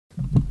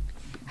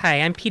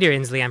Hi, I'm Peter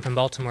Insley. I'm from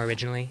Baltimore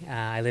originally.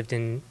 I lived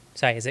in,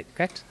 sorry, is it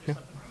correct? No?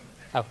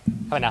 Oh, how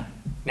about now?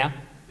 Now?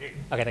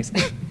 Okay, thanks.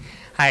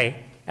 Hi,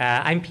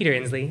 I'm Peter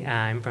Insley.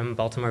 I'm from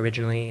Baltimore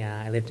originally.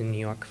 I lived in New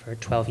York for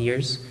 12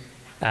 years.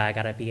 I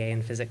got a BA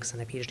in physics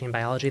and a PhD in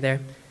biology there.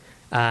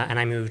 And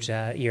I moved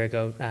a year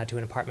ago to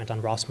an apartment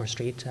on Rossmore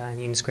Street in the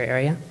Union Square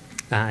area.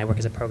 I work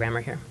as a programmer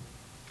here.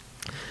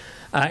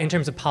 In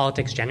terms of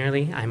politics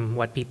generally, I'm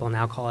what people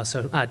now call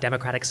a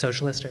democratic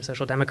socialist or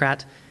social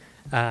democrat.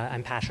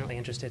 I'm passionately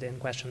interested in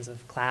questions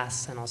of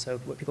class and also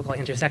what people call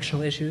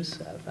intersectional issues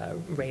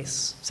of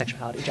race,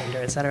 sexuality, gender,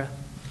 etc.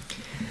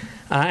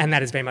 And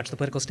that is very much the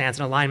political stance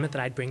and alignment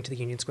that I'd bring to the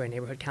Union Square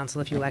Neighborhood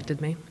Council if you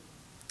elected me.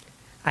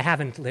 I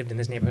haven't lived in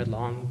this neighborhood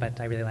long, but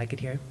I really like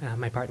it here.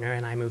 My partner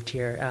and I moved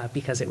here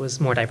because it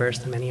was more diverse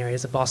than many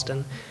areas of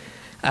Boston.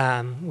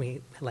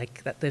 We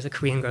like that there's a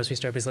Korean grocery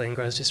store, Brazilian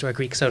grocery store,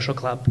 Greek social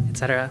club,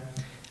 etc.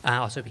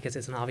 Also because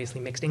it's an obviously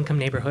mixed income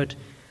neighborhood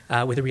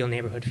with a real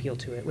neighborhood feel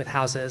to it, with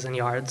houses and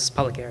yards,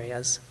 public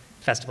areas,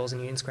 festivals in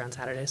Union Square on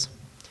Saturdays.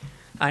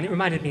 And it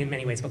reminded me in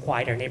many ways of a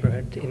quieter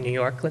neighborhood in New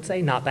York, let's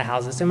say, not the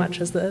houses so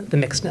much as the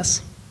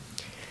mixedness.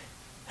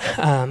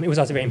 It was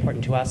also very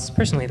important to us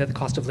personally that the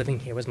cost of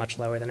living here was much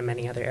lower than in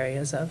many other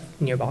areas of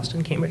near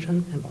Boston, Cambridge,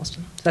 and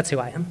Boston. So that's who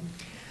I am.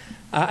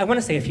 I want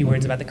to say a few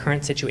words about the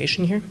current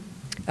situation here.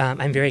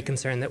 I'm very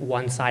concerned that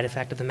one side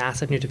effect of the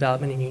massive new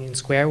development in Union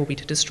Square will be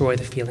to destroy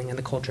the feeling and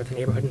the culture of the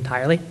neighborhood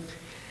entirely.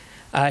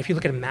 If you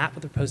look at a map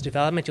of the proposed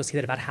development, you'll see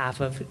that about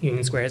half of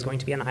Union Square is going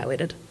to be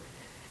annihilated.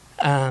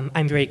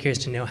 I'm very curious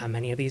to know how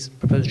many of these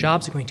proposed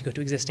jobs are going to go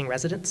to existing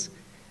residents.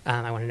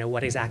 I want to know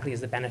what exactly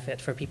is the benefit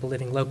for people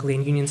living locally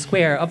in Union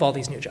Square of all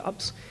these new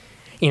jobs.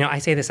 You know, I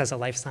say this as a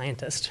life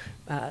scientist.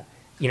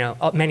 You know,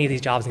 many of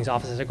these jobs in these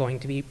offices are going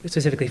to be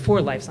specifically for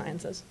life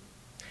sciences.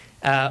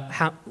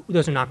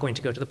 Those are not going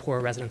to go to the poor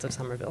residents of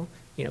Somerville.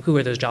 You know, who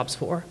are those jobs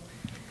for?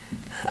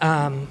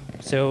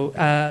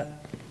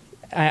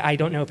 I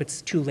don't know if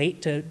it's too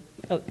late to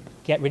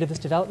get rid of this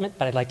development,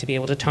 but I'd like to be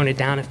able to tone it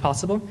down if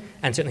possible,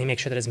 and certainly make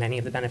sure that as many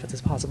of the benefits as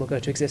possible go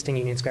to existing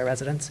Union Square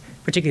residents,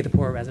 particularly the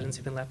poorer residents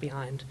who've been left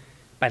behind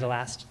by the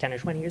last 10 or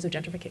 20 years of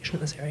gentrification in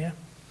this area.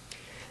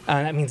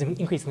 That means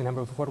increasing the number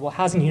of affordable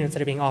housing units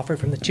that are being offered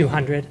from the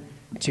 200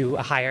 to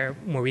a higher,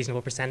 more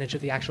reasonable percentage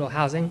of the actual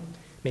housing.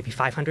 Maybe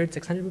 500,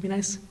 600 would be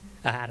nice,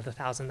 out of the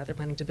 1,000 that they're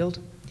planning to build.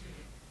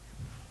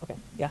 Okay,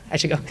 yeah, I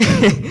should go.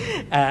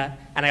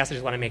 And I also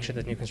just want to make sure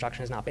that new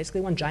construction is not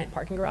basically one giant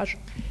parking garage.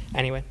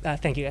 Anyway,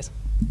 thank you guys.